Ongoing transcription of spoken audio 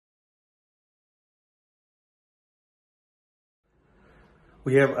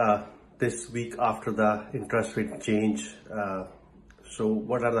We have this week after the interest rate change. So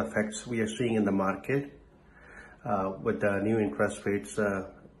what are the effects we are seeing in the market with the new interest rates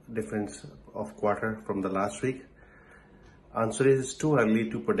difference of quarter from the last week? Answer is it's too early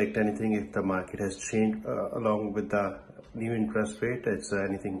to predict anything if the market has changed along with the new interest rate. Is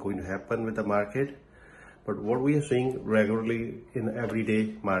anything going to happen with the market? But what we are seeing regularly in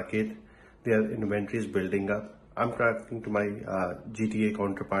everyday market, their inventory is building up. I'm talking to my GTA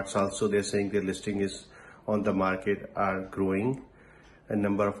counterparts also. They're saying their listing is on the market are growing. A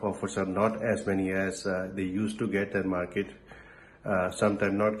number of offers are not as many as they used to get in market.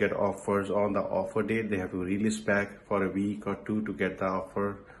 Sometimes not get offers on the offer date. They have to release back for a week or two to get the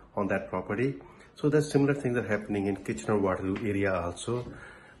offer on that property. So there's similar things are happening in Kitchener-Waterloo area also.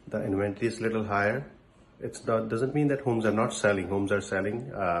 The inventory is a little higher. It's not doesn't mean that homes are not selling. Homes are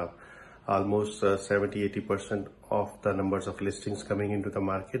selling. Almost 70-80% of the numbers of listings coming into the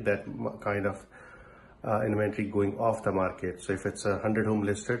market, that kind of inventory going off the market. So if it's 100 home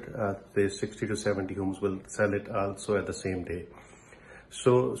listed, there's 60 to 70 homes will sell it also at the same day.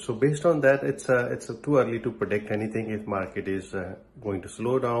 So based on that, it's too early to predict anything if market is going to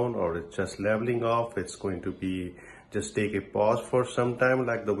slow down or it's just leveling off. It's going to be just take a pause for some time,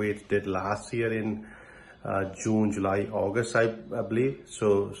 like the way it did last year in June, July, August, I believe.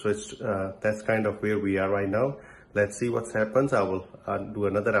 So it's that's kind of where we are right now. Let's see what happens. I will do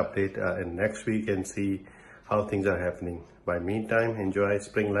another update in next week and see how things are happening. By meantime, enjoy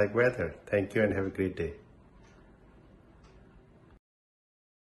spring-like weather. Thank you and have a great day.